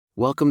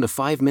Welcome to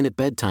 5-Minute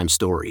Bedtime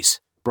Stories,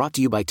 brought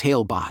to you by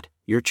Talebot,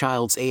 your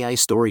child's AI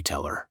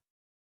storyteller.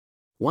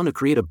 Want to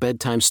create a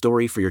bedtime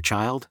story for your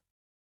child?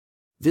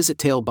 Visit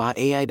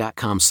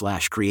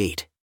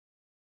talebotai.com/create.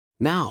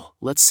 Now,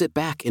 let's sit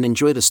back and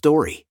enjoy the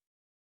story.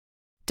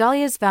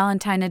 Dahlia's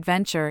Valentine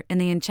Adventure in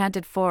the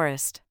Enchanted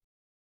Forest.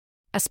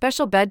 A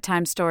special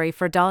bedtime story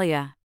for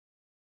Dahlia.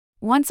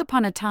 Once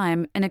upon a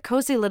time, in a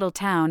cozy little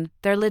town,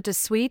 there lived a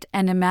sweet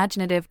and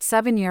imaginative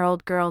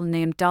 7-year-old girl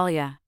named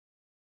Dahlia.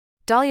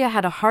 Dahlia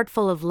had a heart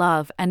full of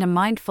love and a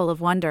mind full of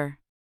wonder.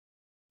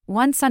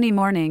 One sunny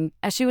morning,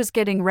 as she was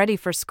getting ready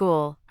for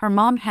school, her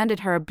mom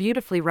handed her a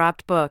beautifully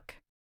wrapped book.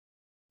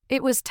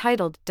 It was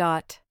titled,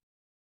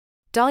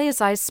 Dahlia's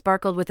eyes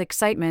sparkled with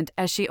excitement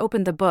as she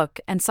opened the book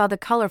and saw the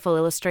colorful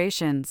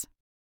illustrations.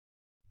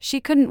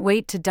 She couldn't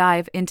wait to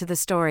dive into the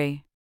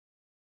story.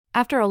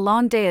 After a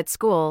long day at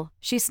school,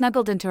 she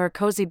snuggled into her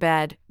cozy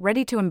bed,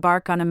 ready to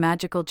embark on a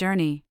magical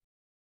journey.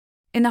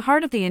 In the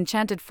heart of the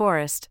Enchanted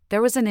Forest,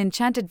 there was an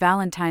enchanted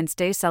Valentine's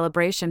Day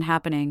celebration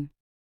happening.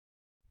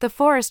 The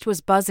forest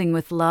was buzzing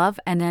with love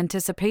and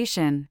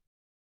anticipation.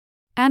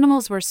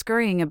 Animals were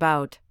scurrying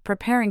about,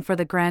 preparing for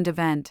the grand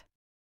event.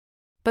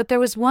 But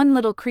there was one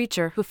little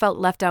creature who felt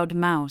left out: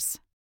 Mouse.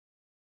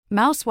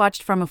 Mouse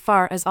watched from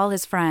afar as all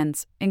his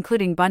friends,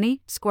 including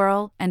Bunny,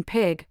 Squirrel, and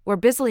Pig, were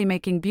busily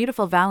making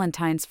beautiful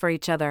valentines for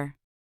each other.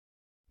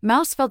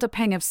 Mouse felt a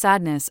pang of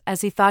sadness as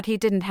he thought he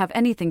didn't have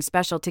anything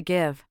special to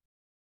give.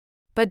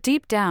 But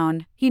deep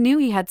down, he knew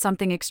he had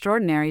something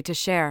extraordinary to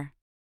share.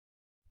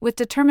 With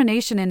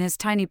determination in his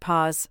tiny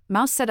paws,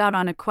 Mouse set out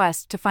on a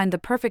quest to find the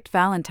perfect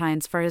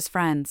valentines for his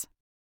friends.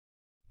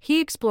 He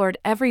explored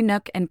every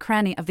nook and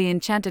cranny of the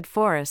enchanted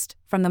forest,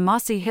 from the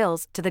mossy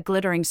hills to the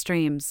glittering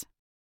streams.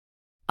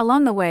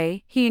 Along the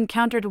way, he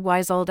encountered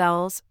wise old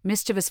owls,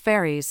 mischievous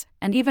fairies,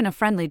 and even a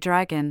friendly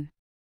dragon.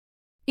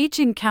 Each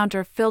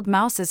encounter filled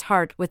Mouse's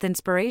heart with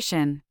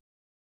inspiration.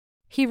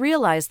 He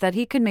realized that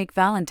he could make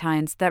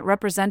valentines that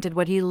represented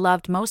what he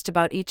loved most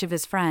about each of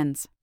his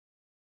friends.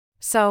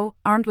 So,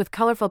 armed with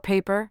colorful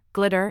paper,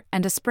 glitter,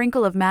 and a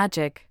sprinkle of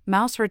magic,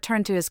 Mouse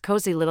returned to his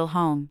cozy little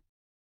home.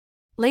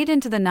 Late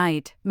into the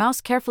night,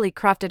 Mouse carefully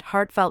crafted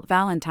heartfelt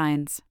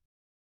valentines.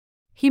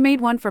 He made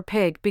one for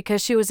Pig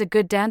because she was a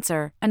good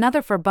dancer,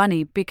 another for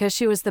Bunny because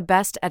she was the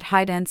best at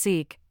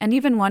hide-and-seek, and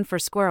even one for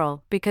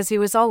Squirrel because he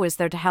was always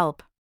there to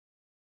help.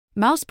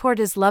 Mouse poured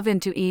his love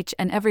into each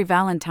and every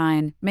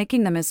valentine,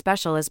 making them as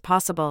special as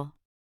possible.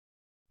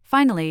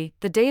 Finally,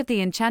 the day of the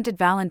Enchanted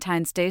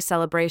Valentine's Day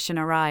celebration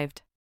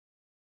arrived.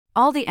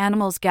 All the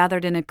animals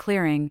gathered in a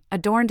clearing,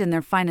 adorned in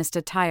their finest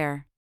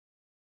attire.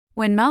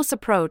 When Mouse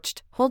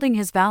approached, holding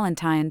his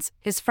valentines,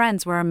 his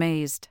friends were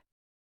amazed.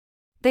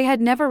 They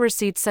had never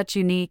received such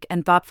unique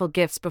and thoughtful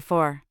gifts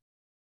before.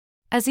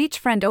 As each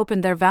friend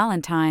opened their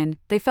valentine,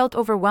 they felt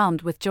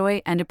overwhelmed with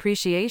joy and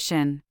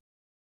appreciation.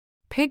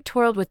 Pig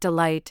twirled with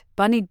delight,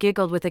 Bunny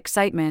giggled with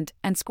excitement,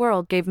 and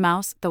Squirrel gave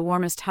Mouse the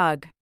warmest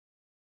hug.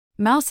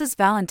 Mouse's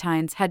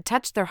valentines had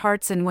touched their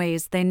hearts in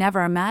ways they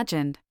never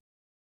imagined.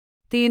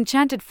 The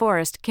enchanted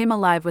forest came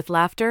alive with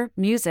laughter,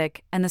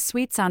 music, and the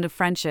sweet sound of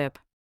friendship.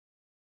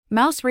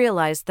 Mouse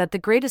realized that the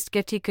greatest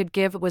gift he could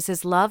give was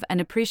his love and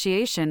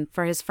appreciation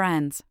for his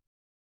friends.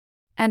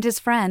 And his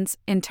friends,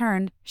 in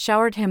turn,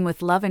 showered him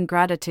with love and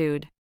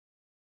gratitude.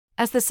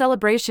 As the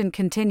celebration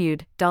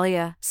continued,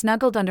 Dahlia,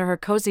 snuggled under her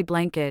cozy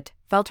blanket,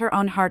 felt her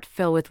own heart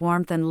fill with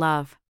warmth and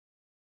love.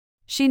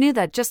 She knew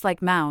that just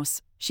like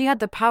Mouse, she had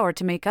the power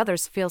to make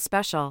others feel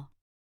special.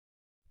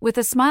 With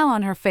a smile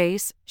on her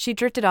face, she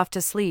drifted off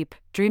to sleep,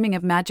 dreaming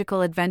of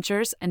magical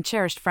adventures and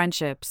cherished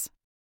friendships.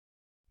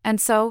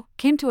 And so,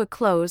 came to a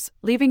close,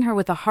 leaving her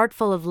with a heart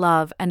full of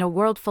love and a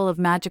world full of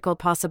magical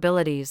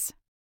possibilities.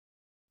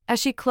 As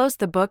she closed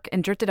the book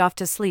and drifted off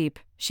to sleep,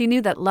 she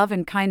knew that love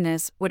and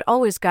kindness would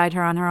always guide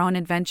her on her own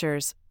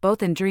adventures,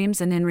 both in dreams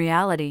and in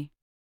reality.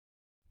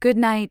 Good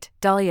night,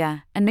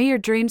 Dahlia, and may your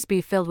dreams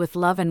be filled with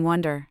love and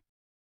wonder.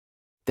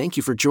 Thank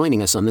you for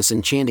joining us on this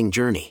enchanting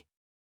journey.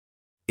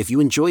 If you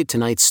enjoyed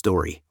tonight's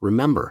story,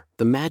 remember,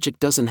 the magic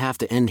doesn't have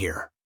to end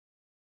here.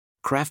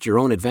 Craft your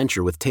own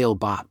adventure with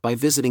Talebot by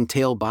visiting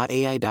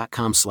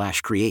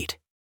talebotai.com/create.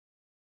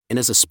 And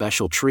as a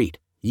special treat,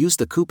 use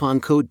the coupon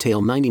code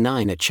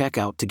TALE99 at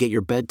checkout to get your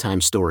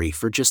bedtime story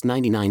for just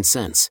 99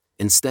 cents,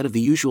 instead of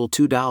the usual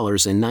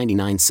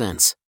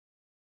 $2.99.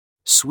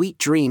 Sweet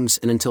dreams,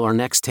 and until our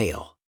next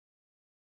tale.